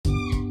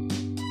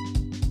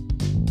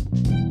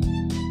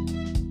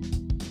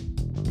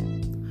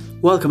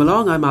Welcome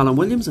along, I'm Alan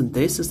Williams and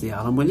this is the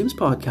Alan Williams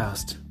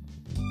Podcast.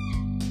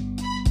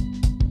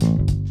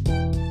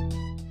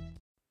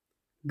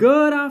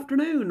 Good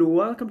afternoon,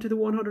 welcome to the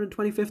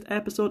 125th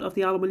episode of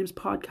the Alan Williams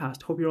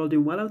Podcast. Hope you're all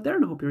doing well out there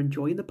and I hope you're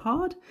enjoying the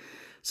pod.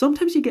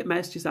 Sometimes you get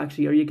messages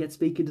actually, or you get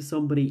speaking to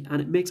somebody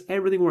and it makes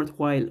everything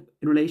worthwhile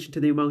in relation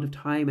to the amount of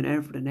time and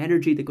effort and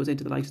energy that goes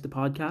into the likes of the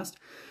podcast.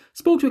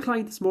 Spoke to a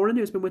client this morning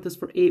who's been with us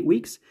for 8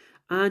 weeks,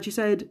 and she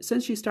said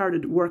since she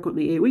started working with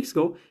me 8 weeks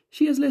ago,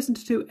 she has listened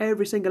to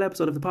every single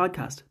episode of the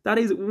podcast. That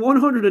is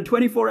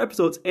 124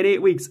 episodes in 8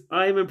 weeks.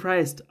 I am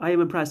impressed.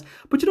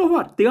 But you know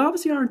what? They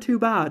obviously aren't too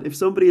bad if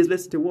somebody has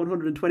listened to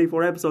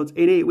 124 episodes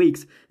in 8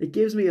 weeks. It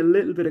gives me a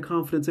little bit of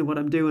confidence in what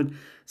I'm doing.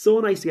 So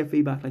nice to get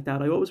feedback like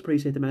that. I always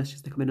appreciate the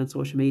messages that come in on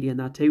social media and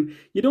that too.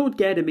 You don't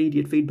get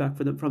immediate feedback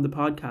from the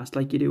podcast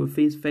like you do with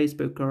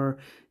Facebook or,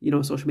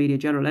 social media in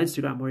general,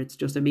 Instagram, where it's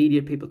just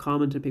immediate, people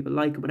comment and people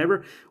like and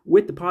whatever.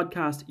 With the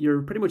podcast,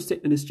 you're pretty much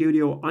sitting in a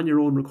studio on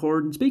your own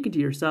recording, speaking to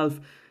yourself,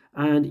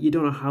 and you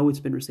don't know how it's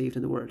been received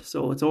in the world.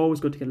 So it's always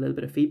good to get a little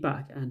bit of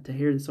feedback and to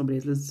hear that somebody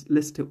has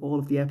listened to all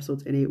of the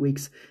episodes in 8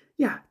 weeks.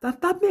 Yeah,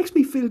 that makes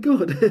me feel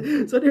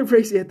good. So I do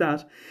appreciate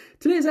that.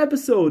 Today's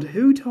episode,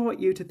 who taught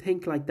you to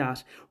think like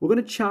that? We're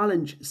going to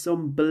challenge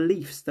some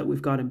beliefs that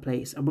we've got in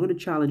place, and we're going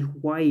to challenge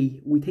why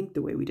we think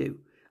the way we do.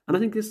 And I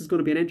think this is going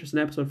to be an interesting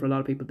episode for a lot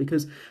of people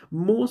because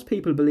most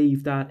people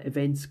believe that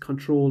events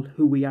control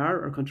who we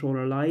are or control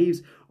our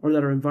lives, or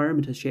that our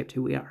environment has shaped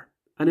who we are.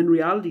 And in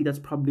reality, that's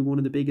probably one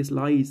of the biggest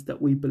lies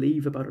that we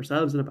believe about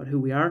ourselves and about who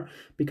we are,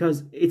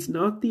 because it's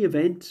not the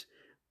event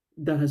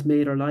that has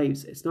made our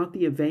lives. It's not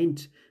the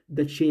event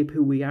that shape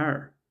who we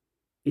are.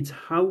 It's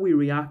how we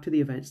react to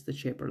the events that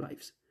shape our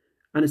lives.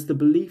 And it's the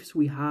beliefs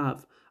we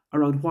have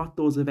around what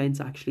those events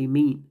actually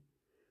mean.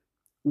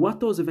 What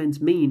those events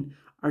mean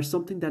are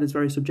something that is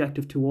very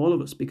subjective to all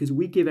of us because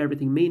we give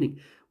everything meaning.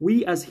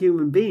 We as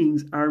human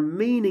beings are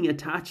meaning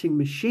attaching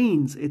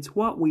machines. It's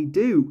what we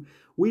do.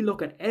 We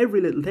look at every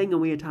little thing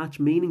and we attach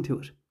meaning to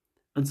it.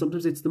 And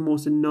sometimes it's the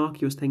most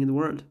innocuous thing in the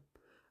world.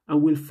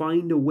 And we'll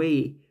find a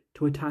way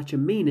to attach a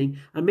meaning,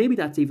 and maybe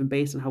that's even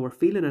based on how we're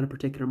feeling at a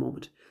particular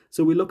moment.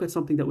 So we look at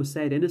something that was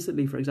said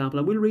innocently, for example,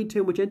 and we'll read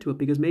too much into it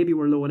because maybe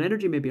we're low on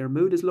energy, maybe our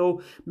mood is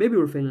low, maybe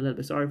we're feeling a little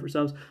bit sorry for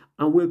ourselves,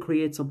 and we'll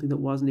create something that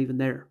wasn't even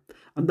there.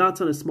 And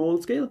that's on a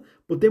small scale,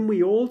 but then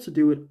we also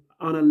do it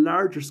on a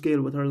larger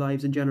scale with our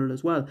lives in general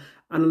as well.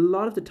 And a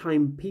lot of the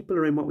time, people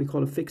are in what we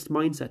call a fixed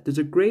mindset. There's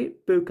a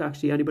great book,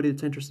 actually, anybody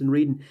that's interested in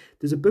reading.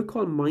 There's a book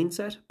called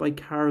Mindset by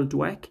Carol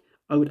Dweck.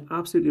 I would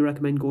absolutely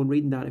recommend going and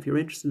reading that if you're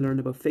interested in learning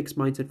about fixed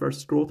mindset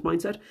versus growth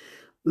mindset. A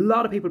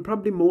lot of people,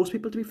 probably most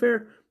people to be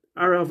fair,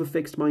 are of a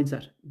fixed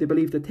mindset. They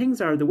believe that things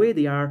are the way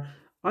they are.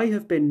 I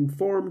have been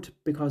formed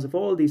because of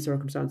all these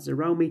circumstances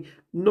around me.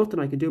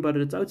 Nothing I can do about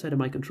it. It's outside of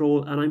my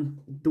control and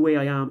I'm the way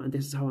I am and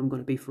this is how I'm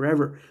going to be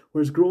forever.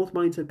 Whereas growth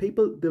mindset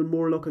people, they'll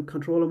more look at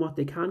controlling what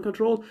they can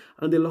control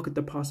and they'll look at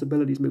the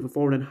possibilities moving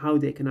forward and how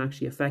they can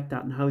actually affect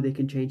that and how they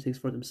can change things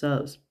for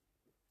themselves.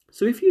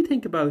 So if you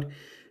think about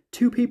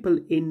two people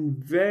in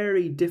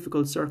very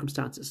difficult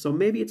circumstances. So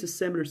maybe it's a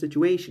similar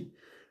situation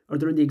or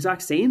they're in the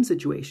exact same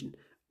situation,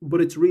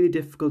 but it's really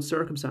difficult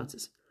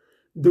circumstances.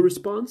 The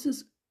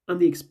responses and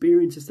the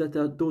experiences that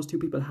those two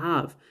people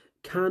have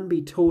can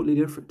be totally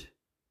different,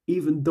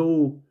 even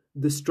though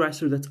the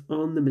stressor that's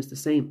on them is the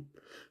same.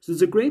 So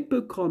there's a great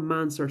book called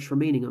Man's Search for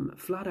Meaning. I'm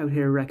flat out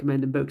here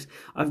recommending books.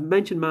 I've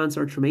mentioned Man's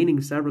Search for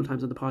Meaning several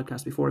times on the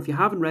podcast before. If you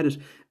haven't read it,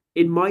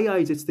 in my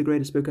eyes, it's the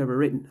greatest book ever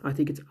written. I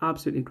think it's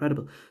absolutely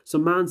incredible. So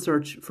Man's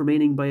Search for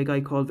Meaning by a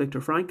guy called Viktor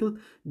Frankl.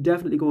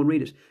 Definitely go and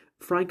read it.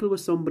 Frankl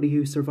was somebody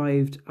who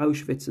survived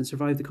Auschwitz and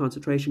survived the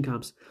concentration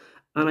camps.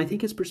 And I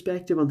think his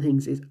perspective on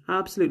things is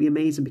absolutely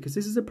amazing because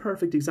this is a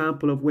perfect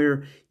example of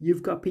where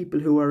you've got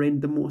people who are in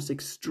the most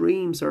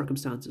extreme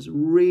circumstances,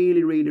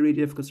 really, really, really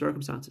difficult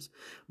circumstances.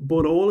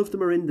 But all of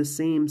them are in the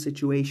same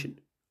situation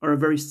or a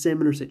very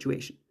similar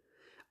situation.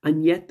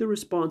 And yet the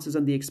responses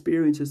and the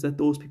experiences that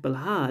those people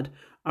had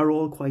are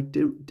all quite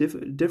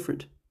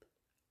different.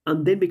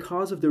 And then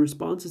because of the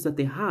responses that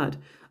they had,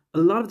 a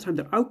lot of the time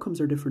their outcomes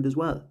are different as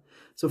well.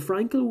 So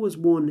Frankl was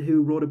one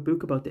who wrote a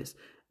book about this.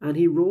 And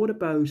he wrote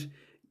about,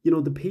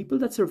 the people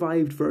that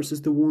survived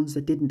versus the ones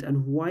that didn't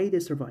and why they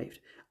survived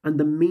and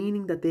the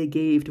meaning that they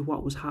gave to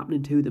what was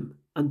happening to them.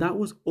 And that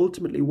was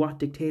ultimately what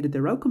dictated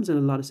their outcomes in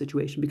a lot of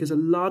situations because a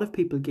lot of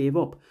people gave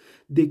up.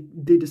 They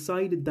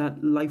decided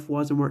that life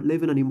wasn't worth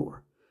living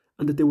anymore.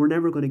 And that they were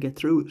never going to get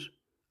through it.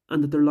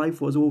 And that their life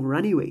was over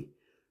anyway.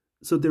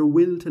 So their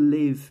will to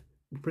live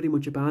pretty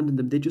much abandoned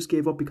them. They just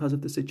gave up because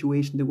of the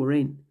situation they were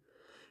in.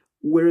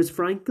 Whereas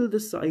Frankl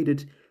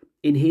decided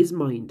in his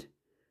mind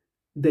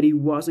that he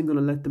wasn't going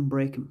to let them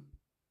break him.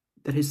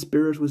 That his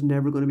spirit was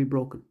never going to be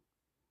broken.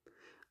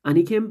 And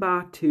he came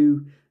back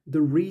to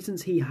the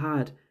reasons he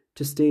had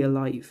to stay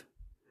alive.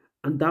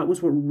 And that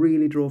was what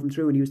really drove him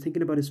through. And he was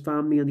thinking about his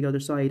family on the other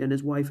side and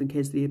his wife and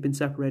kids that he had been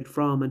separated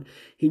from. And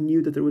he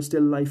knew that there was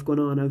still life going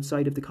on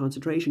outside of the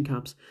concentration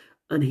camps.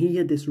 And he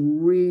had this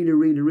really,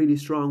 really, really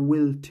strong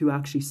will to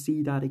actually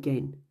see that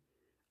again.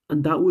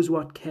 And that was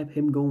what kept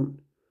him going.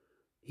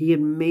 He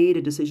had made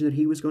a decision that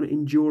he was going to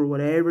endure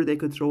whatever they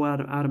could throw at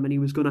him, and he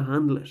was going to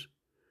handle it.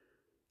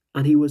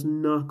 And he was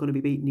not going to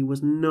be beaten. He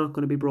was not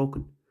going to be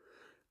broken.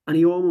 And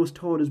he almost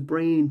taught his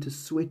brain to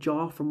switch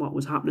off from what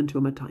was happening to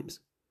him at times,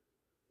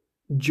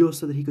 just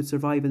so that he could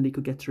survive and he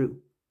could get through.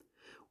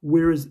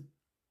 Whereas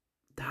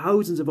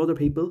thousands of other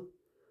people,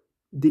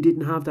 they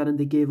didn't have that and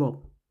they gave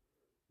up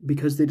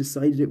because they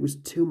decided it was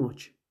too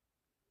much.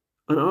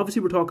 And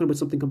obviously we're talking about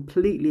something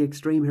completely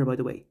extreme here, by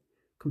the way.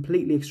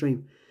 Completely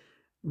extreme.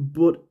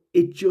 But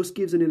it just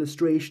gives an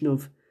illustration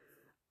of,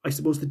 I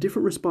suppose, the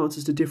different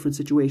responses to different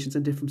situations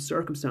and different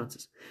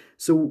circumstances.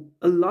 So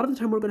a lot of the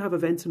time we're going to have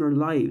events in our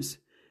lives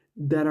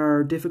that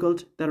are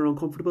difficult, that are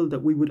uncomfortable,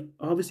 that we would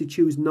obviously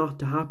choose not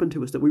to happen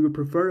to us, that we would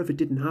prefer if it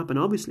didn't happen,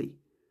 obviously.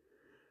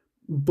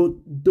 But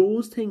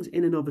those things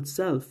in and of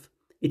itself,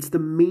 it's the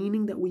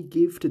meaning that we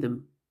give to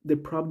them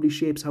that probably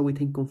shapes how we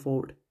think going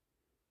forward.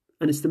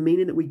 And it's the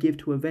meaning that we give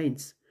to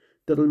events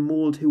that'll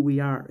mold who we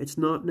are. It's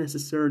not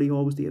necessarily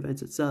always the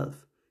events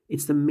itself.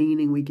 It's the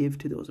meaning we give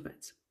to those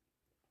events.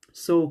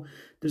 So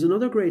there's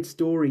another great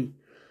story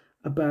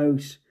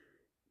about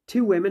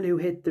two women who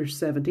hit their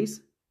 70s,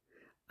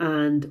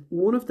 and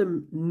one of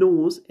them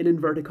knows, in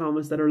inverted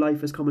commas, that her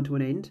life is coming to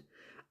an end,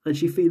 and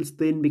she feels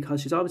thin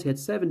because she's obviously had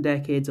 7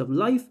 decades of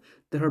life,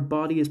 that her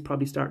body is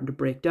probably starting to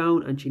break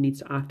down and she needs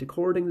to act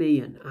accordingly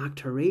and act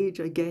her age,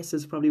 I guess,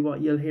 is probably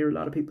what you'll hear a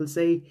lot of people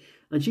say.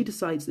 And she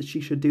decides that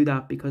she should do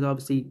that because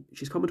obviously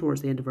she's coming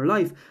towards the end of her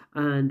life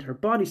and her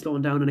body's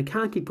slowing down and it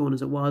can't keep going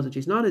as it was, and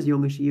she's not as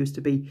young as she used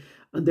to be,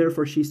 and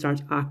therefore she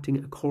starts acting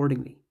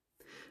accordingly.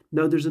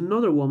 Now there's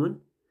another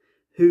woman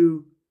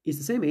who is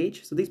the same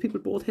age, so these people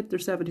both hit their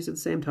 70s at the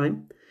same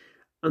time,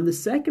 and the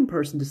second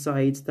person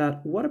decides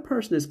that what a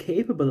person is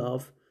capable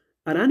of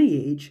at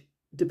any age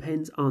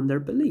depends on their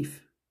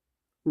belief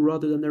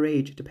rather than their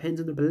age. It depends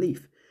on their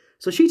belief.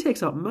 So she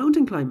takes up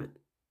mountain climbing,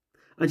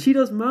 and she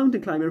does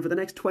mountain climbing for the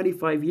next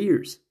 25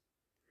 years.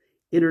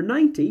 In her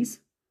 90s,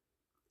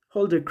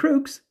 Hulda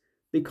Crooks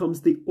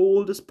becomes the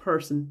oldest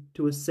person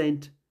to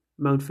ascend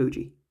Mount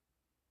Fuji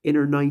in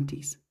her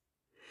 90s.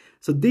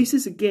 So this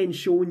is again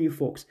showing you,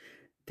 folks,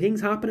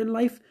 things happen in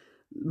life,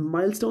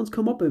 milestones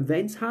come up,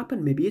 events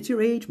happen, maybe it's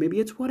your age, maybe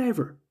it's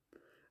whatever.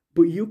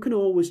 But you can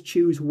always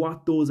choose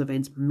what those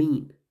events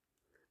mean.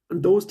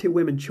 And those two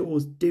women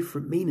chose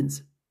different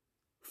meanings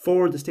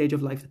for the stage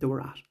of life that they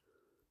were at.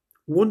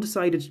 One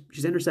decided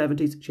she's in her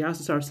 70s, she has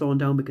to start slowing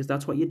down because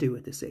that's what you do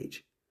at this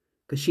age.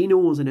 Because she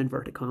knows, in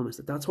inverted commas,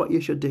 that that's what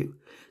you should do.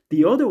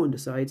 The other one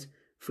decides,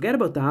 forget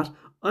about that,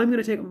 I'm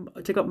going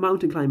to take up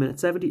mountain climbing at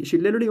 70. She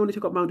literally only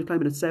took up mountain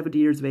climbing at 70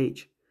 years of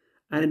age.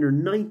 And in her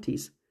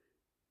 90s,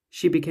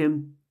 she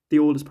became the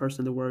oldest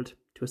person in the world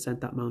to ascend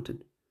that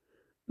mountain.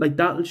 Like,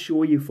 that'll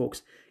show you,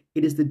 folks,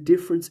 it is the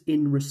difference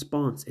in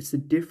response. It's the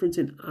difference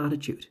in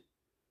attitude.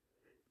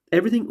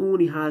 Everything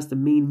only has the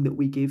meaning that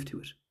we give to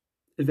it.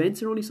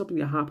 Events are only something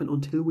that happen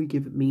until we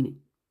give it meaning.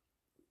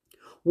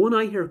 One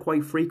I hear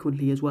quite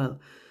frequently as well,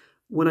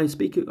 when I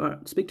speak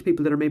to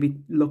people that are maybe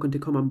looking to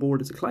come on board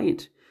as a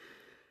client,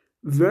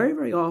 very,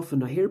 very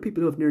often I hear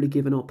people who have nearly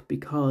given up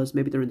because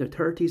maybe they're in their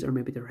 30s or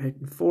maybe they're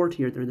hitting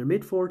 40 or they're in their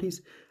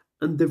mid-40s,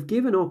 and they've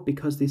given up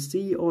because they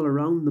see all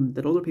around them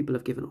that other people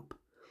have given up.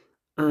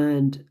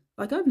 And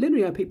like, I've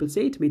literally had people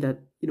say to me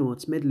that, you know,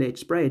 it's middle-age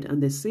spread,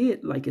 and they say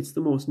it like it's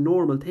the most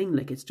normal thing,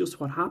 like it's just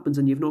what happens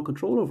and you've no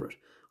control over it.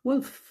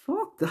 Well,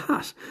 fuck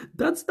that.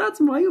 That's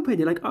my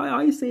opinion. Like,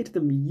 I say to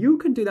them, you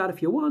can do that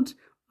if you want.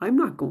 I'm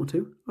not going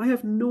to. I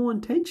have no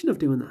intention of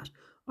doing that.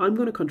 I'm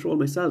going to control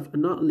myself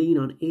and not lean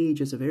on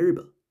age as a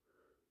variable.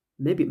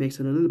 Maybe it makes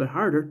it a little bit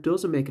harder,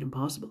 doesn't make it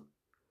impossible.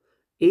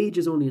 Age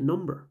is only a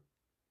number.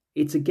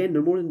 It's, again,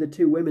 no more than the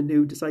two women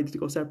who decided to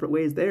go separate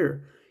ways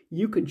there.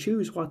 You can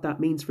choose what that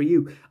means for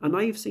you. And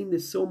I have seen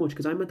this so much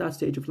because I'm at that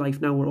stage of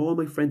life now where all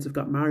my friends have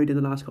got married in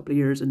the last couple of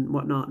years and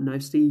whatnot. And I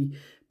see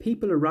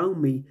people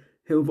around me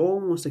who have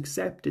almost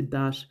accepted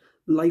that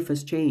life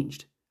has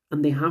changed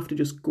and they have to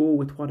just go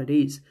with what it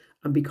is.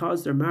 And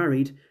because they're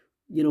married,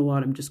 you know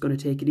what, I'm just going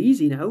to take it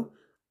easy now.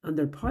 And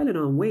they're piling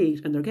on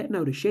weight and they're getting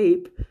out of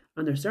shape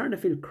and they're starting to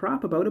feel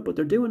crap about it, but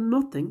they're doing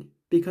nothing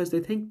because they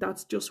think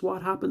that's just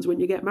what happens when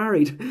you get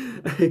married.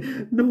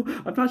 No,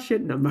 I'm not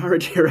shitting on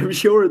marriage here. I'm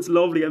sure it's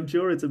lovely. I'm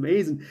sure it's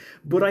amazing.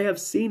 But I have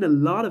seen a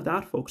lot of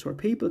that, folks, where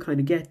people kind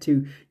of get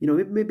to, you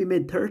know, maybe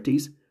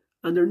mid-30s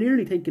and they're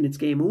nearly thinking it's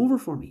game over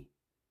for me.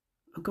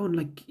 I'm going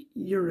like,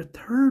 you're a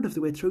third of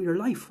the way through your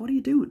life. What are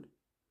you doing?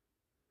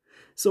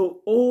 So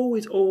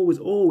always, always,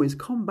 always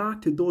come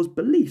back to those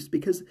beliefs,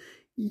 because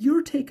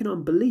you're taking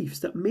on beliefs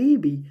that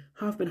maybe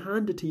have been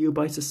handed to you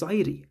by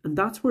society. And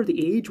that's where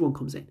the age one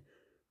comes in.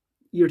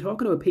 You're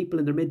talking about people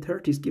in their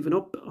mid-30s giving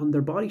up on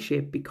their body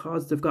shape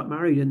because they've got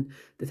married and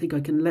they think, I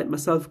can let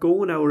myself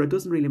go now, or it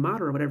doesn't really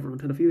matter or whatever,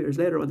 until a few years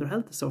later when their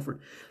health is suffering.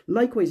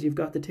 Likewise, you've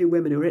got the two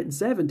women who are hitting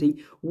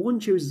 70. One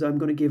chooses, I'm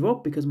going to give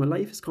up because my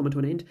life is coming to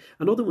an end.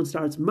 Another one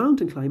starts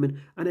mountain climbing,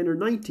 and in her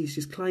 90s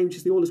she's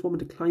the oldest woman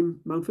to climb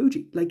Mount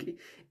Fuji. Like,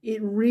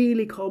 it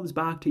really comes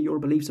back to your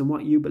beliefs and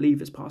what you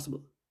believe is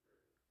possible.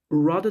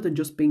 rather than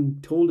just being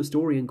told a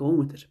story and going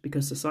with it,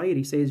 because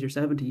society says you're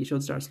 70, you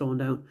should start slowing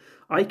down.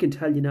 I can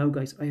tell you now,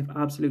 guys, I have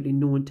absolutely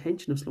no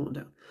intention of slowing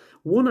down.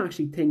 One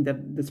actually thing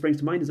that springs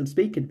to mind as I'm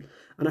speaking,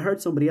 and I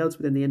heard somebody else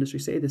within the industry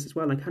say this as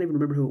well, and I can't even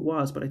remember who it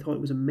was, but I thought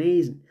it was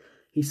amazing.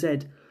 He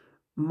said,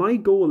 my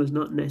goal is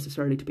not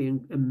necessarily to be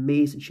in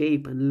amazing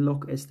shape and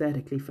look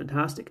aesthetically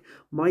fantastic.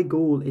 My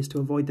goal is to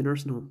avoid the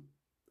nursing home.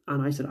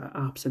 And I said, I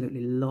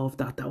absolutely love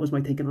that. That was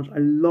my thinking on it. I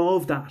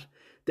love that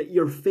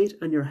you're fit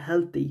and you're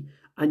healthy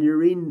and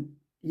you're in,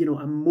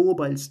 a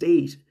mobile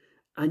state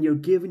and you're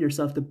giving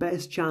yourself the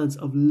best chance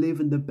of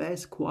living the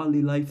best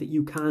quality life that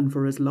you can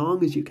for as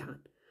long as you can.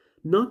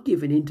 Not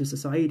giving into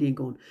society and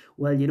going,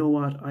 well, you know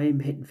what, I'm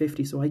hitting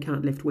 50, so I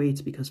can't lift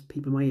weights because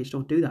people my age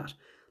don't do that.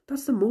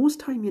 That's the most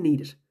time you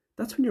need it.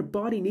 That's when your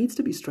body needs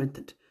to be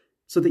strengthened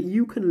so that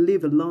you can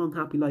live a long,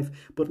 happy life.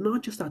 But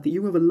not just that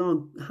you have a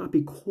long,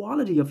 happy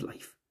quality of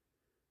life.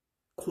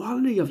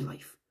 Quality of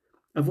life.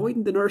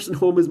 Avoiding the nursing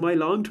home is my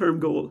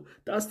long-term goal.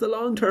 That's the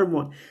long-term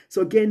one.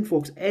 So again,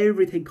 folks,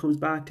 everything comes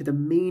back to the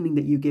meaning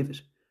that you give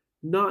it.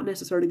 Not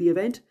necessarily the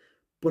event,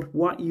 but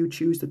what you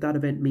choose that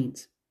event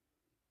means.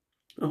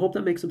 I hope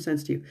that makes some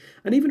sense to you.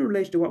 And even in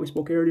relation to what we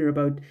spoke earlier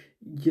about,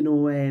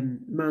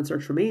 man's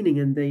search for meaning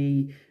and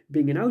the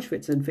being in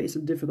Auschwitz and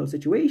facing difficult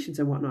situations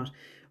and whatnot,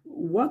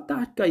 what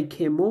that guy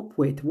came up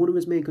with, one of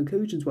his main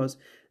conclusions was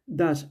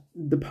that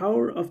the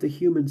power of the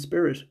human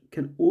spirit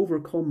can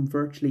overcome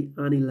virtually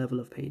any level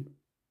of pain.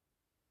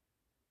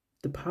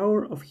 The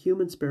power of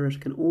human spirit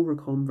can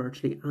overcome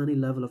virtually any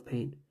level of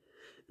pain.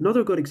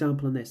 Another good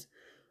example on this,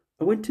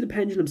 I went to the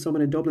Pendulum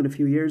Summit in Dublin a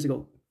few years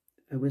ago.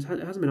 It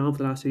hasn't been on for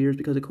the last few years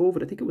because of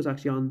COVID. I think it was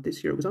actually on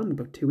this year. It was on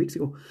about 2 weeks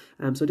ago.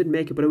 So I didn't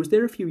make it, but I was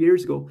there a few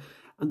years ago.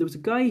 And there was a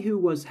guy who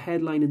was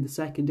headlining the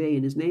second day,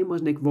 and his name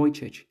was Nick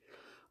Vujicic.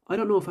 I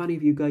don't know if any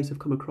of you guys have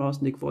come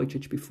across Nick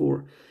Vujicic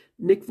before.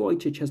 Nick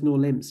Vujicic has no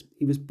limbs.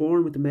 He was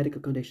born with a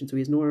medical condition, so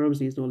he has no arms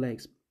and he has no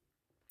legs.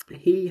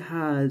 He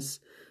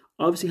has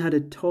obviously had a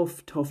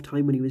tough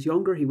time when he was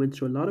younger. He went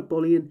through a lot of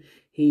bullying.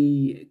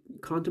 He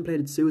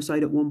contemplated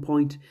suicide at one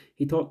point.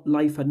 He thought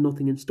life had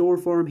nothing in store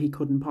for him. He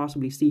couldn't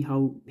possibly see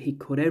how he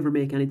could ever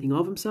make anything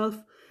of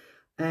himself.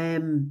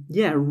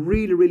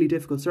 Really, really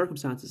difficult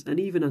circumstances. And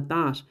even at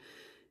that,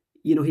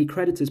 he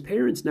credits his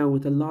parents now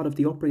with a lot of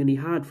the upbringing he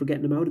had for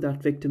getting him out of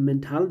that victim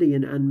mentality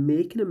and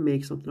making him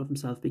make something of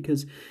himself,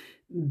 because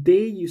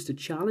they used to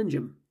challenge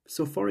him.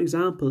 So, for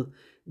example,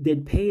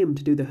 they'd pay him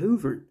to do the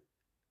hoovering.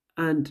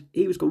 And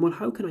he was going, well,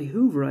 how can I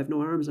hoover? I have no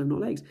arms, I have no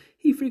legs.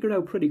 He figured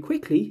out pretty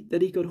quickly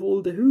that he could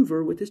hold the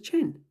hoover with his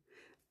chin.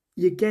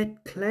 You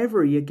get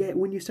clever,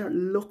 when you start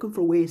looking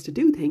for ways to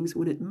do things,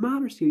 when it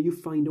matters to you, you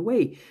find a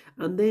way.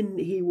 And then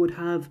he would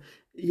have,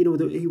 he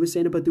was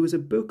saying about there was a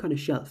book on a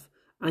shelf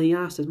and he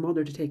asked his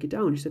mother to take it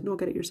down. She said, no,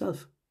 get it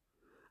yourself.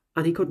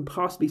 And he couldn't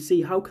possibly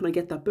see, how can I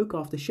get that book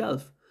off the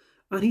shelf?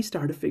 And he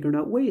started figuring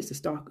out ways to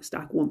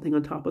stack one thing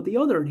on top of the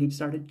other. And he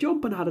started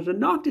jumping at it and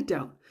knocked it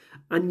down.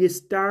 And you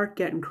start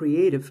getting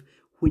creative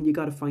when you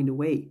got to find a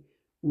way,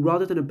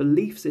 rather than a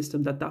belief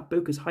system that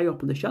book is high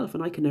up on the shelf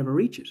and I can never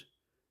reach it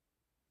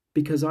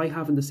because I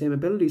haven't the same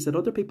abilities that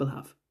other people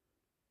have.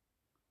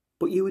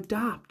 But you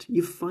adapt,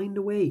 you find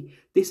a way.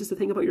 This is the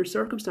thing about your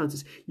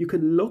circumstances. You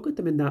can look at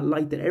them in that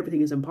light that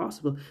everything is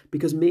impossible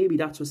because maybe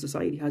that's what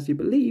society has you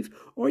believe,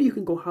 or you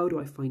can go, how do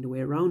I find a way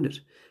around it?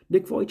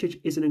 Nick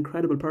Vujicic is an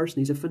incredible person.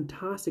 He's a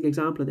fantastic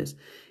example of this.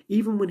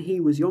 Even when he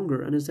was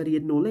younger and said he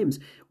had no limbs,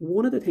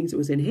 one of the things that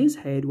was in his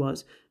head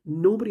was,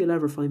 nobody will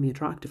ever find me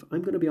attractive. I'm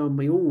going to be on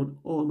my own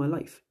all my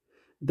life.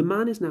 The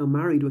man is now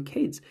married with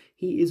kids.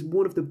 He is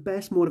one of the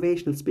best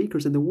motivational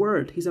speakers in the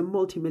world. He's a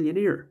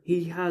multimillionaire.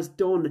 He has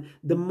done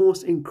the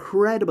most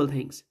incredible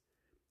things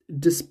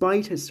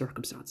despite his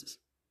circumstances.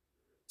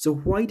 So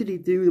why did he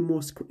do the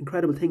most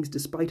incredible things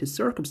despite his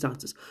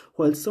circumstances?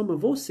 While some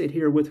of us sit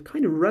here with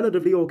kind of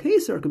relatively okay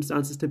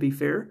circumstances, to be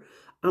fair,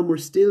 and we're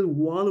still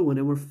wallowing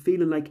and we're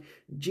feeling like,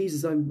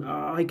 Jesus,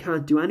 I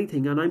can't do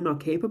anything and I'm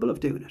not capable of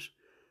doing it.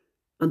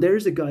 And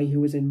there's a guy who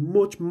was in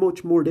much,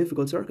 much more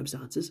difficult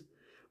circumstances,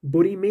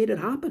 but he made it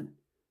happen.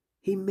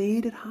 He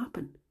made it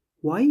happen.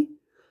 Why?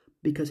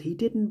 Because he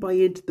didn't buy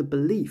into the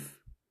belief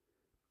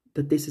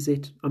that this is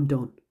it, I'm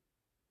done.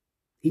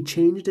 He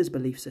changed his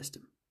belief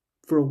system.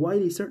 For a while,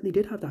 he certainly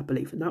did have that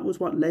belief, and that was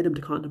what led him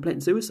to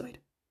contemplating suicide.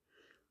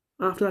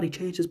 After that, he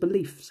changed his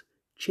beliefs,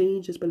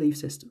 changed his belief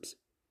systems.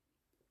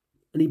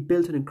 And he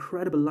built an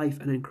incredible life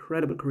and an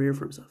incredible career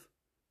for himself.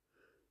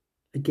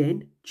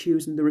 Again,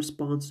 choosing the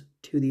response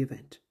to the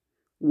event.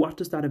 What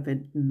does that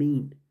event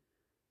mean?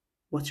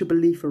 What's your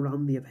belief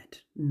around the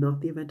event,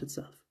 not the event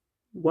itself?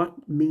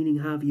 What meaning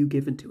have you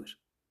given to it?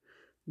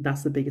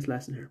 That's the biggest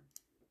lesson here.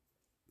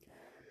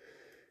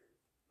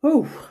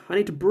 Oh, I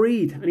need to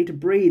breathe.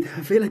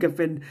 I feel like I've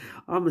been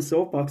on my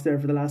soapbox there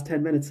for the last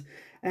 10 minutes.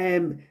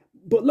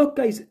 But look,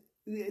 guys,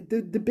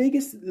 the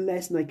biggest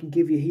lesson I can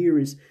give you here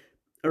is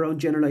around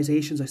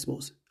generalizations, I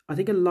suppose. I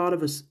think a lot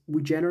of us,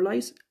 we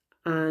generalize,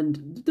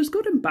 and there's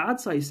good and bad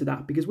sides to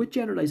that, because with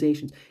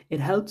generalizations, it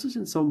helps us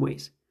in some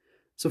ways.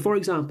 So, for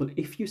example,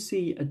 if you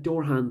see a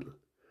door handle,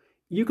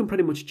 you can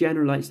pretty much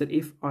generalize that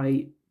if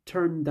I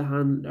turn the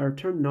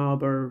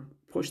knob or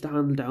push the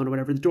handle down or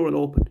whatever, the door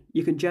will open.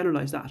 You can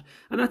generalize that.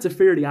 And that's a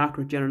fairly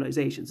accurate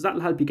generalization. So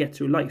that'll help you get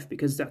through life,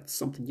 because that's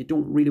something you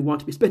don't really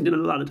want to be spending a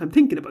lot of time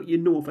thinking about. You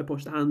know, if I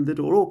push the handle, the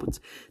door opens.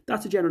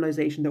 That's a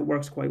generalization that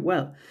works quite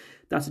well.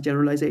 That's a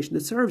generalization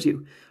that serves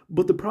you.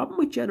 But the problem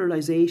with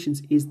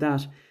generalizations is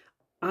that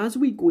as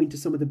we go into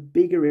some of the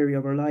bigger area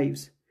of our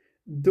lives,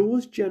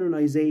 those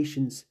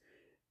generalizations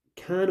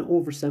can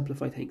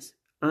oversimplify things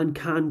and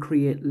can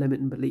create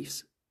limiting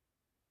beliefs.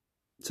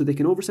 So they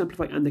can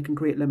oversimplify and they can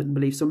create limiting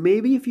beliefs. So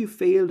maybe if you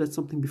failed at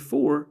something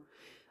before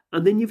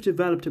and then you've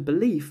developed a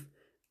belief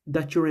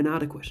that you're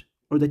inadequate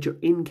or that you're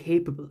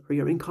incapable or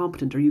you're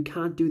incompetent or you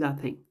can't do that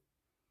thing,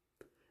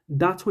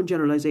 that's when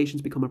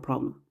generalizations become a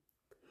problem.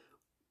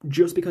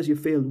 Just because you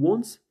failed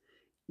once,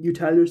 you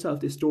tell yourself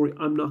this story,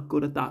 I'm not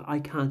good at that, I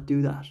can't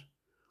do that.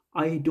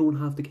 I don't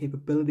have the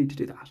capability to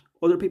do that.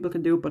 Other people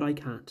can do it, but I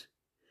can't.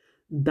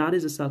 That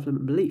is a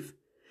self-limiting belief.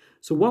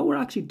 So what we're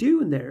actually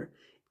doing there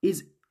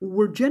is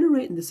we're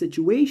generating the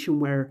situation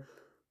where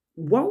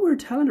what we're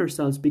telling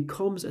ourselves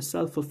becomes a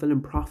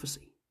self-fulfilling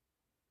prophecy.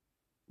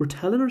 We're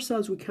telling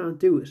ourselves we can't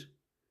do it,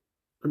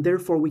 and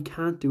therefore we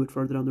can't do it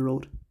further down the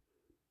road.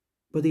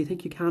 Whether you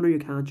think you can or you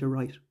can't, you're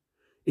right.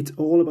 It's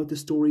all about the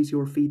stories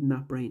you're feeding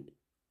that brain.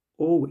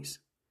 Always.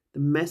 The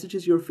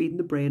messages you're feeding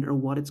the brain are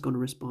what it's going to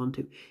respond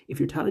to. If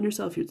you're telling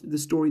yourself the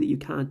story that you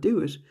can't do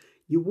it,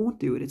 you won't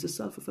do it. It's a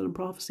self-fulfilling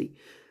prophecy.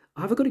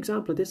 I have a good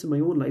example of this in my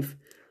own life.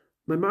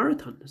 My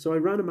marathon. So I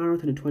ran a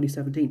marathon in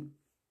 2017.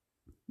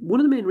 One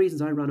of the main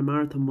reasons I ran a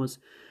marathon was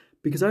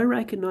because I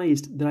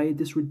recognised that I had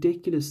this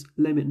ridiculous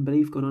limiting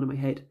belief going on in my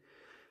head.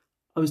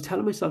 I was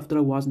telling myself that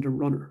I wasn't a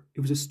runner.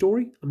 It was a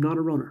story. I'm not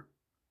a runner.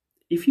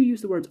 If you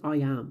use the words I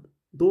am,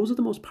 those are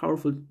the most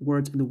powerful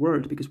words in the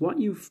world, because what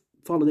you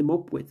follow them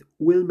up with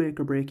will make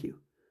or break you.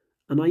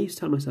 And I used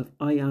to tell myself,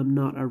 I am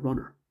not a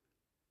runner.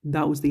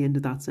 That was the end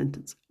of that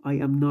sentence. I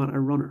am not a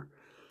runner.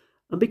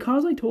 And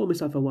because I told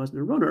myself I wasn't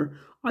a runner,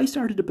 I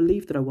started to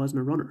believe that I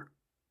wasn't a runner.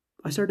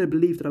 I started to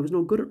believe that I was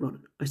no good at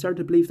running. I started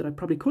to believe that I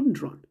probably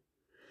couldn't run.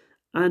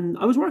 And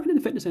I was working in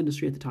the fitness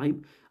industry at the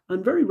time,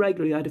 and very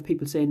regularly I'd have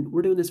people saying,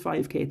 we're doing this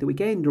 5K at the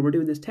weekend, or we're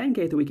doing this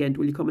 10K at the weekend,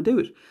 will you come and do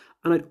it?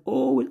 And I'd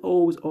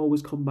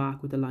always come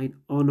back with the line,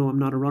 oh no, I'm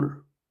not a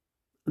runner.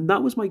 And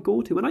that was my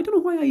go-to. And I don't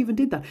know why I even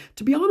did that.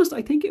 To be honest,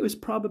 I think it was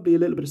probably a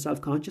little bit of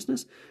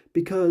self-consciousness,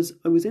 because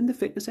I was in the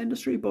fitness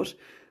industry, but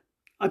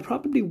I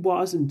probably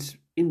wasn't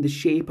in the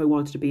shape I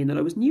wanted to be in, that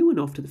I was new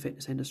enough to the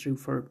fitness industry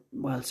for,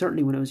 well,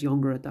 certainly when I was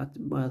younger at that,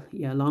 well,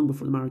 yeah, long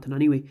before the marathon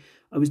anyway.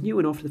 I was new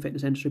enough to the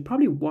fitness industry,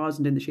 probably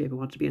wasn't in the shape I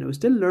wanted to be in. I was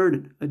still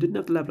learning. I didn't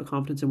have the level of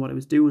confidence in what I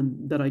was doing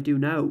that I do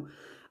now.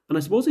 And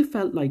I suppose I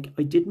felt like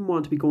I didn't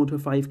want to be going to a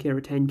 5K or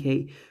a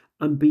 10K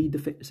and be the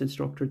fitness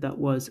instructor that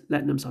was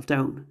letting himself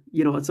down.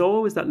 You know, it's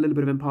always that little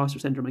bit of imposter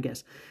syndrome, I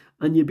guess.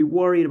 And you'd be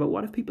worried about,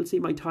 what if people see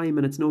my time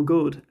and it's no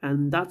good?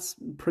 And that's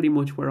pretty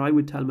much where I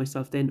would tell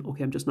myself then,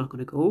 okay, I'm just not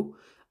going to go.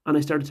 And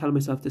I started telling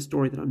myself this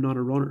story that I'm not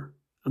a runner.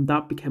 And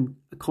that became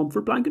a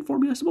comfort blanket for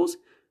me, I suppose,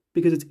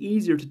 because it's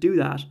easier to do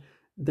that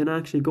than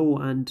actually go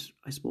and,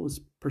 I suppose,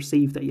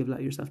 perceive that you've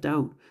let yourself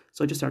down.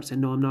 So I just started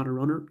saying, no, I'm not a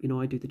runner. You know,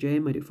 I do the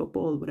gym, I do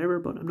football, whatever,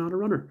 but I'm not a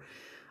runner.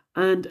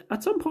 And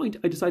at some point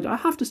I decided I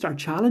have to start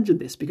challenging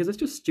this, because it's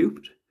just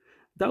stupid.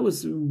 That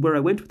was where I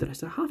went with it. I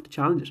said, I have to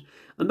challenge it.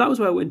 And that was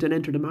why I went and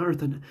entered a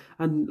marathon.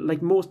 And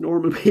like most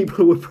normal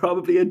people would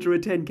probably enter a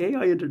 10K,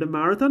 I entered a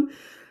marathon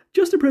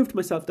just to prove to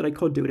myself that I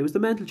could do it. It was the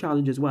mental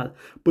challenge as well.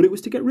 But it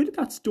was to get rid of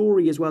that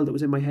story as well that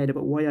was in my head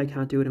about why I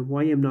can't do it and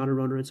why I'm not a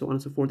runner and so on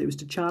and so forth. It was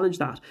to challenge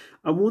that.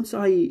 And once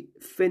I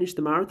finished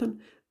the marathon,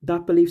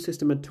 that belief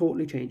system had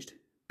totally changed,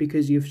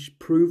 because you've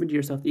proven to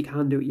yourself that you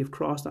can do it. You've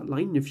crossed that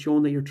line. You've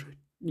shown that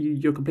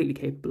you're completely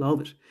capable of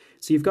it.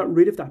 So you've got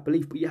rid of that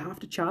belief, but you have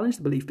to challenge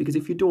the belief, because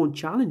if you don't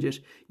challenge it,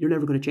 you're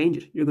never going to change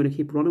it. You're going to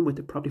keep running with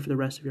it probably for the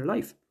rest of your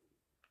life.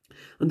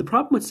 And the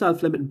problem with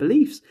self-limiting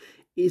beliefs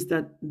is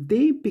that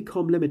they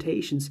become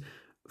limitations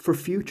for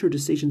future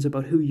decisions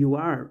about who you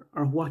are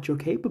or what you're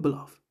capable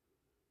of.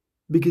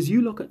 Because you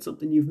look at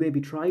something you've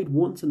maybe tried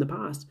once in the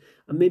past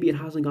and maybe it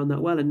hasn't gone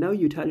that well, and now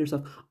you tell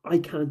yourself, I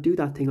can't do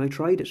that thing, I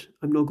tried it,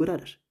 I'm no good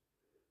at it.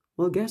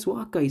 Well, guess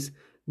what, guys?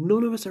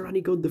 None of us are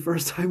any good the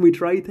first time we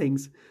try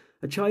things.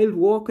 A child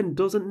walking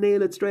doesn't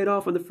nail it straight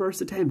off on the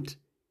first attempt.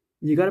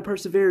 You got to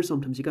persevere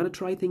sometimes. You got to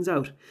try things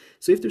out.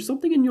 So if there's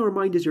something in your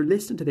mind as you're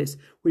listening to this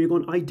where you're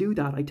going, I do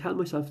that, I tell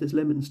myself this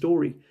limiting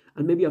story,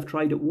 and maybe I've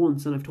tried it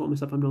once and I've told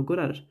myself I'm not good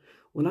at it.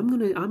 Well, I'm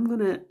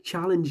gonna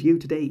challenge you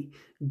today.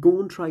 Go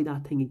and try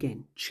that thing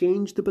again.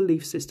 Change the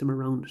belief system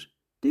around it.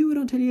 Do it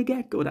until you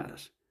get good at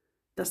it.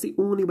 That's the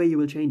only way you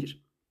will change it.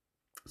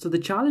 So the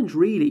challenge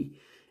really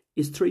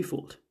is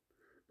threefold.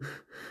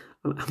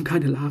 I'm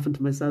kind of laughing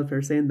to myself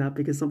here saying that,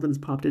 because something has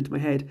popped into my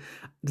head.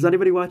 Does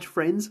anybody watch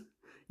Friends?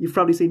 You've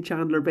probably seen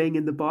Chandler bang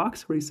in the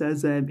box where he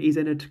says he's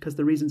in it because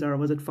the reasons are,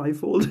 was it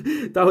fivefold?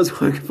 That was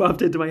what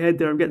popped into my head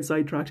there. I'm getting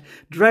sidetracked.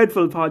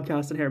 Dreadful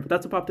podcasting here, but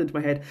that's what popped into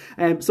my head.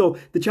 So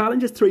the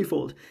challenge is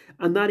threefold.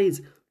 And that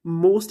is,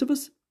 most of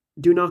us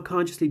do not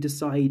consciously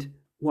decide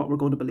what we're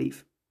going to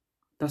believe.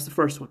 That's the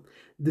first one.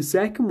 The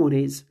second one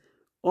is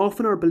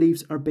often our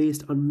beliefs are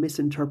based on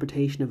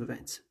misinterpretation of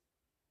events.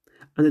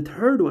 And the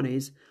third one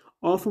is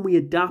often we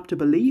adapt a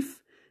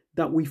belief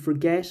that we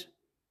forget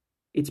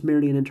it's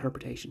merely an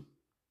interpretation.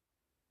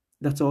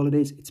 That's all it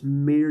is. It's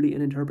merely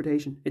an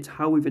interpretation. It's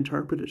how we've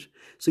interpreted it.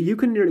 So you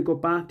can nearly go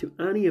back to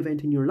any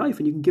event in your life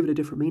and you can give it a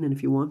different meaning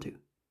if you want to.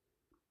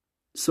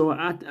 So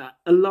at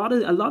a lot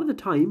of the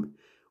time,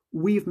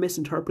 we've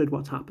misinterpreted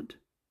what's happened.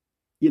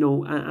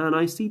 And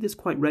I see this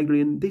quite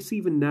regularly, and this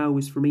even now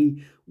is for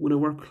me when I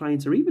work with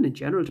clients, or even in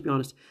general, to be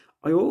honest,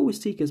 I always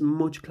seek as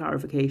much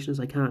clarification as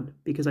I can,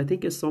 because I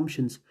think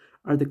assumptions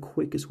are the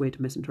quickest way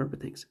to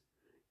misinterpret things.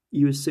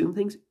 You assume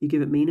things, you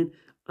give it meaning,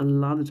 and a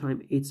lot of the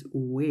time it's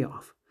way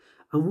off.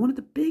 And one of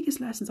the biggest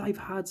lessons I've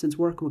had since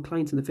working with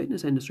clients in the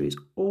fitness industry is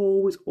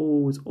always,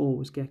 always,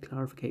 always get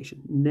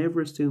clarification.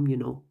 Never assume you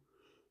know.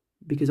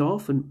 Because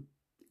often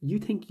you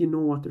think you know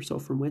what they're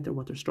suffering with or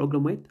what they're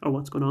struggling with or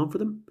what's going on for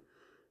them.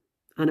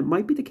 And it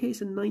might be the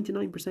case in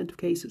 99% of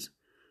cases.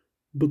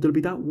 But there'll be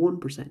that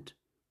 1%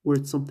 where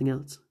it's something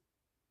else.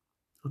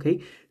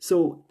 Okay?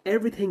 So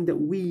everything that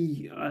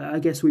we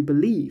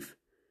believe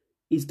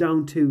is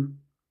down to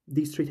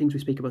these three things we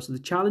speak about. So the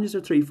challenges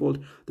are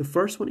threefold. The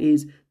first one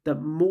is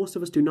that most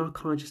of us do not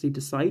consciously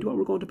decide what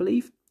we're going to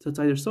believe. So it's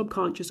either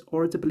subconscious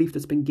or it's a belief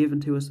that's been given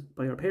to us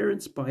by our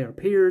parents, by our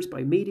peers,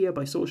 by media,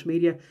 by social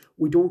media.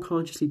 We don't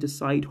consciously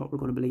decide what we're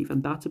going to believe,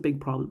 and that's a big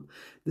problem.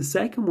 The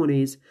second one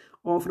is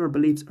often our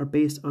beliefs are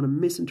based on a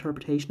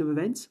misinterpretation of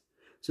events.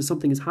 So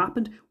something has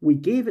happened, we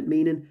gave it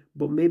meaning,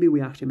 but maybe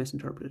we actually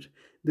misinterpreted it.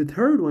 The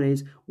third one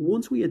is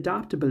once we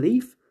adapt a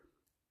belief,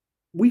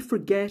 we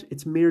forget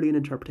it's merely an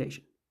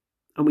interpretation.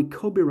 And we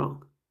could be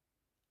wrong.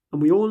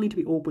 And we all need to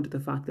be open to the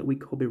fact that we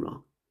could be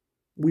wrong.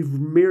 We've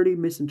merely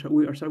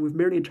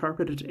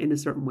interpreted it in a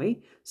certain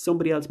way.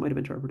 Somebody else might have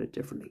interpreted it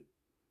differently.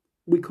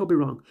 We could be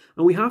wrong.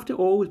 And we have to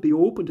always be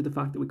open to the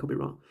fact that we could be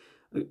wrong.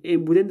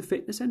 Within the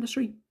fitness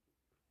industry,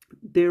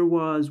 there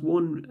was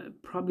one,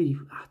 probably,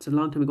 it's a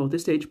long time ago at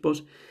this stage,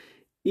 but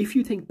if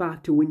you think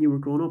back to when you were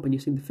growing up and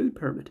you've seen the food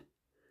pyramid,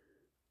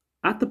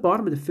 at the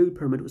bottom of the food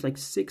pyramid was like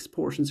 6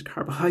 portions of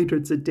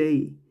carbohydrates a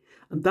day.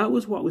 And that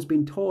was what was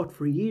being taught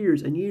for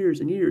years and years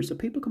and years. So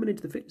people coming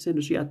into the fitness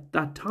industry at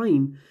that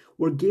time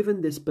were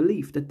given this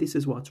belief that this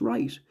is what's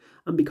right.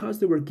 And because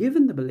they were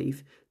given the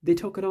belief, they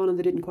took it on and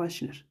they didn't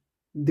question it.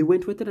 They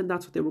went with it, and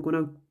that's what they were going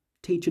to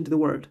teach into the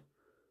world.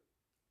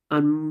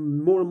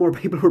 And more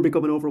people were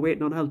becoming overweight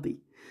and unhealthy.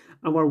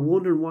 And we're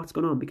wondering what's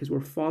going on because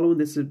we're following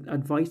this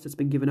advice that's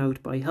been given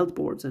out by health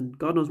boards and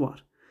God knows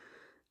what.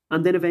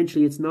 And then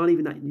eventually, it's not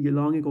even that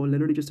long ago,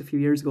 literally just a few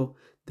years ago,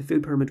 the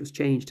food pyramid was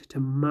changed to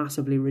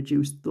massively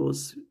reduce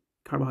those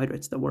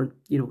carbohydrates that were,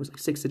 it was like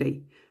 6 a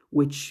day.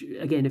 Which,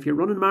 again, if you're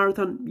running a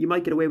marathon, you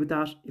might get away with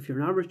that. If you're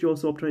an average Joe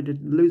Sup trying to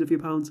lose a few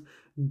pounds,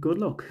 good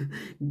luck.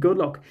 Good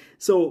luck.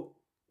 So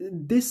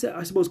this,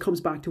 I suppose,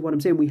 comes back to what I'm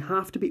saying. We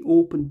have to be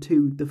open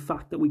to the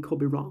fact that we could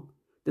be wrong,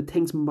 that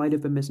things might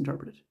have been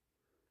misinterpreted.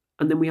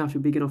 And then we have to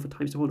be big enough at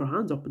times to hold our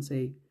hands up and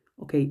say,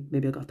 okay,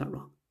 maybe I got that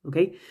wrong.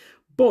 Okay?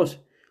 But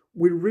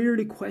we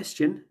rarely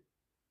question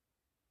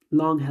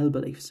long-held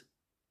beliefs.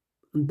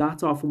 And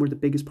that's often where the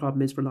biggest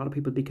problem is for a lot of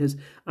people, because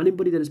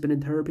anybody that has been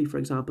in therapy, for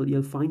example,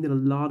 you'll find that a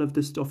lot of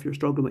the stuff you're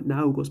struggling with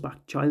now goes back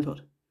to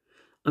childhood.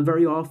 And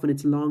very often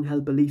it's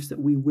long-held beliefs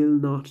that we will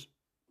not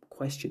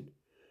question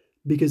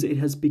because it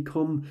has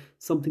become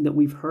something that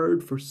we've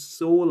heard for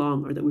so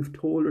long, or that we've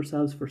told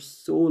ourselves for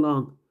so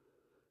long,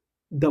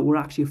 that we're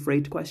actually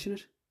afraid to question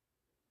it.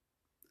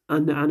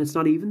 And it's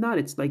not even that.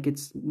 It's like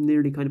it's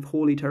nearly kind of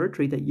holy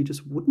territory that you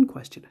just wouldn't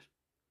question it.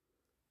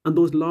 And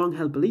those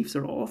long-held beliefs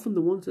are often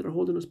the ones that are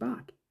holding us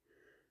back.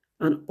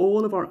 And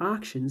all of our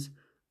actions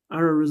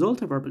are a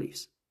result of our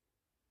beliefs.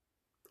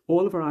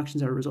 All of our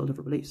actions are a result of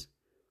our beliefs.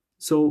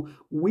 So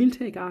we'll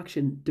take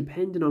action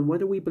depending on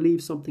whether we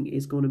believe something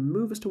is going to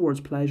move us towards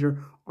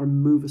pleasure or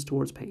move us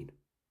towards pain.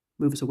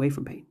 Move us away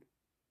from pain.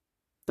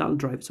 That'll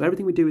drive it. So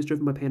everything we do is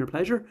driven by pain or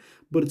pleasure,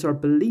 but it's our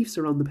beliefs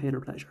around the pain or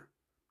pleasure.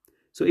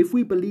 So if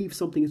we believe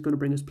something is going to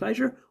bring us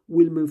pleasure,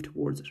 we'll move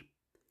towards it.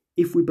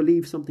 If we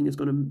believe something is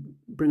going to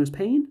bring us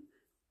pain,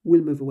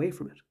 we'll move away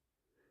from it.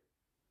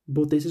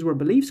 But this is where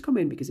beliefs come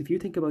in, because if you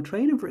think about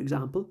training, for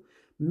example,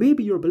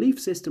 maybe your belief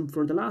system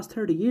for the last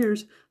 30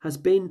 years has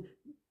been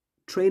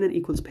training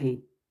equals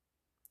pain.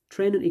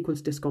 Training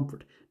equals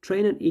discomfort.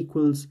 Training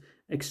equals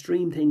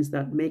extreme things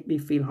that make me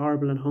feel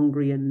horrible and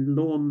hungry and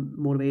low on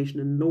motivation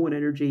and low on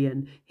energy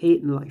and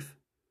hating life.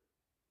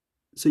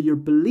 So your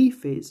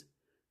belief is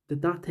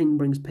that thing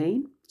brings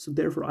pain, so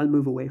therefore I'll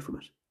move away from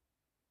it.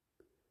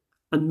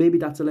 And maybe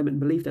that's a limiting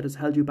belief that has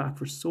held you back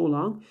for so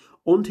long,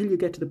 until you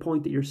get to the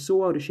point that you're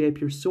so out of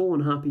shape, you're so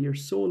unhappy, you're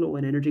so low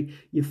in energy,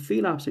 you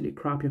feel absolutely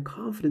crap, your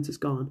confidence is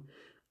gone.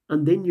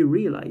 And then you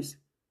realise,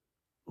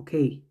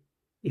 okay,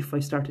 if I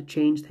start to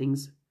change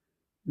things,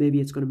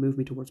 maybe it's going to move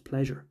me towards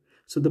pleasure.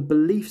 So the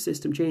belief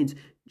system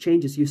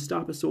changes. You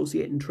stop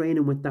associating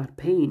training with that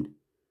pain.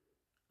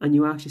 and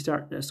you actually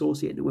start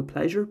associating it with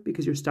pleasure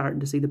because you're starting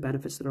to see the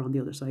benefits that are on the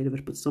other side of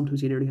it. But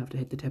sometimes you nearly have to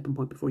hit the tipping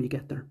point before you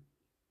get there.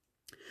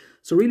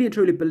 So really and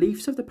truly,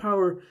 beliefs have the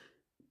power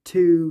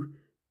to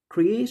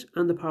create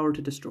and the power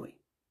to destroy.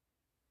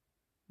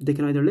 They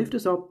can either lift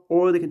us up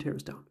or they can tear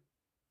us down.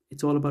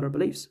 It's all about our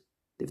beliefs.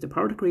 They have the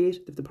power to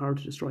create, they have the power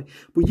to destroy.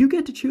 But you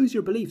get to choose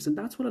your beliefs, and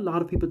that's what a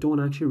lot of people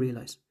don't actually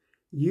realise.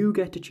 You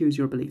get to choose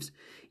your beliefs.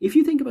 If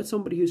you think about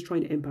somebody who's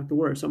trying to impact the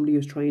world, somebody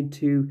who's trying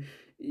to,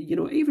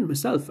 even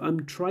myself,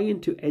 I'm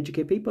trying to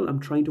educate people, I'm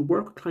trying to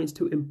work with clients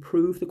to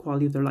improve the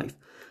quality of their life.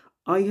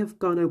 I have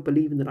gone out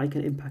believing that I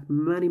can impact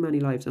many, many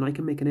lives and I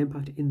can make an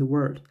impact in the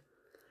world.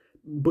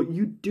 But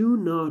you do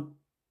not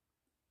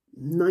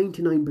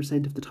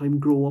 99% of the time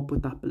grow up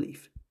with that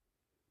belief.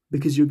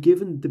 Because you're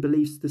given the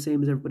beliefs the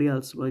same as everybody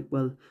else. Like,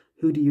 well,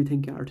 who do you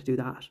think you are to do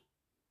that?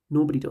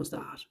 Nobody does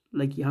that.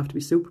 Like, you have to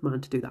be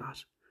Superman to do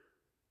that.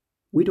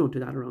 We don't do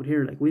that around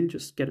here. Like, we'll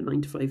just get a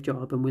 9-to-5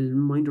 job and we'll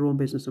mind our own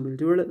business and we'll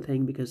do our little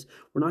thing because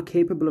we're not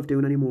capable of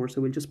doing any more,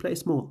 so we'll just play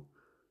small.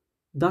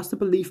 That's the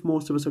belief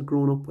most of us are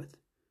grown up with.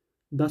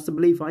 That's the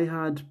belief I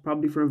had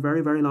probably for a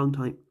very, very long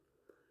time.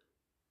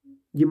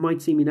 You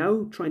might see me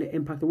now trying to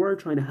impact the world,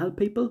 trying to help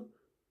people.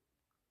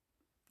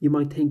 You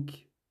might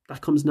think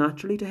that comes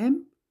naturally to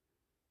him.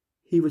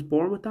 He was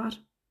born with that.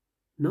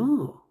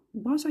 No.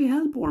 Was I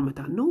hell born with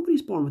that?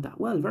 Nobody's born with that.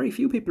 Well, very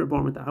few people are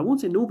born with that. I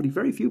won't say nobody.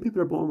 Very few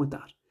people are born with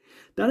that.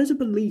 That is a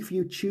belief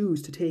you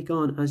choose to take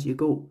on as you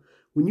go.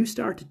 When you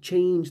start to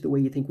change the way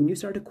you think, when you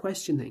start to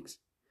question things,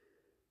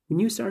 when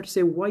you start to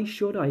say, why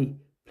should I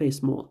play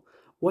small?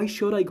 Why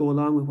should I go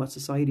along with what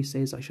society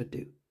says I should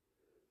do?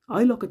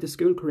 I look at the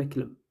school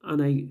curriculum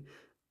and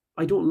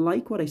I don't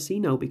like what I see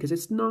now because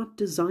it's not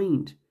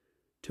designed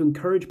to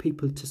encourage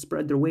people to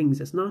spread their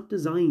wings. It's not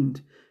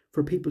designed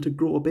for people to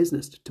grow a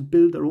business, to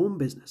build their own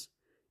business.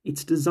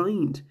 It's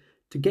designed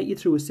to get you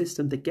through a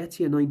system that gets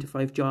you a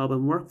 9-to-5 job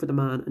and work for the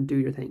man and do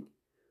your thing.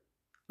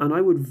 And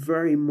I would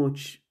very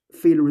much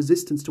feel a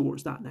resistance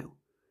towards that now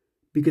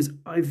because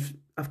I've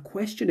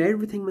questioned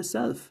everything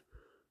myself.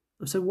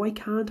 I've said, why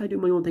can't I do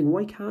my own thing?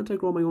 Why can't I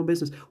grow my own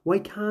business? Why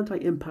can't I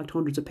impact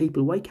hundreds of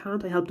people? Why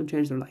can't I help them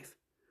change their life?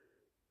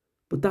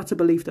 But that's a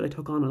belief that I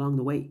took on along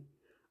the way.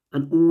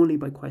 And only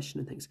by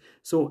questioning things.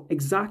 So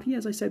exactly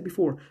as I said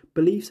before,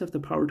 beliefs have the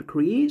power to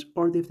create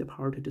or they have the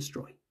power to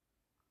destroy.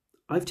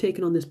 I've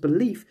taken on this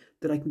belief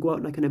that I can go out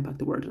and I can impact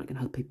the world and I can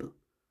help people.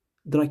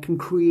 That I can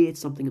create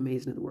something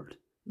amazing in the world.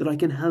 That I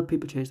can help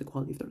people change the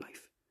quality of their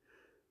life.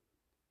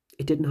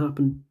 It didn't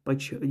happen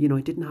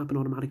it didn't happen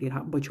automatically. It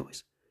happened by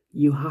choice.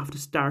 You have to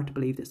start to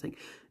believe this thing.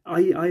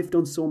 I've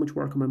done so much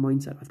work on my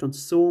mindset. I've done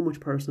so much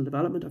personal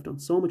development. I've done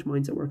so much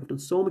mindset work. I've done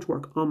so much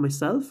work on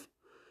myself.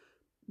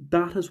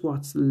 That is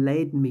what's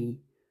led me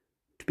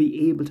to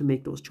be able to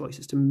make those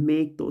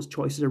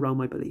choices around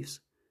my beliefs.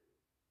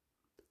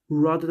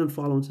 Rather than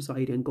following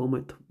society and going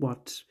with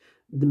what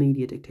the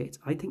media dictates.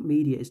 I think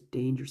media is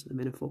dangerous at the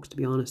minute, folks, to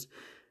be honest.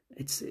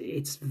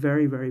 It's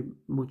very, very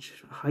much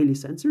highly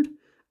censored.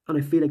 And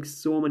I feel like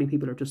so many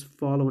people are just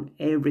following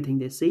everything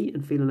they see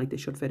and feeling like they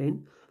should fit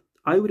in.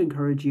 I would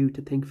encourage you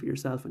to think for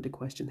yourself and to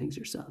question things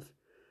yourself.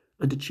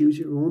 And to choose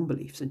your own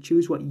beliefs and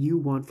choose what you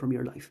want from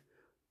your life.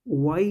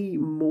 Why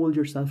mold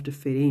yourself to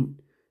fit in?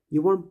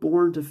 You weren't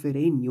born to fit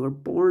in. You were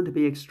born to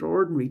be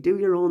extraordinary. Do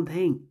your own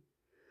thing.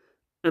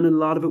 And a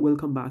lot of it will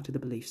come back to the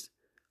beliefs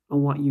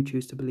and what you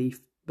choose to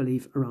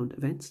believe around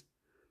events.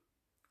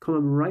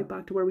 Coming right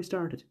back to where we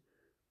started.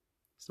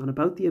 It's not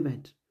about the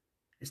event.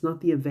 It's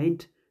not the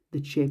event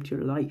that shaped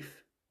your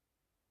life.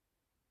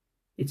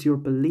 It's your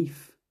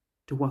belief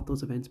to what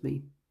those events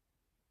mean.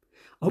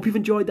 I hope you've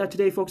enjoyed that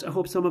today, folks. I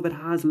hope some of it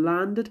has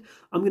landed.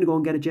 I'm going to go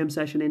and get a gym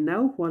session in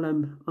now while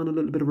I'm on a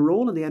little bit of a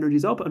roll and the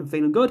energy's up and I'm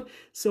feeling good.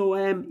 So,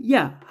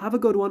 have a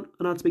good one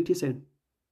and I'll speak to you soon.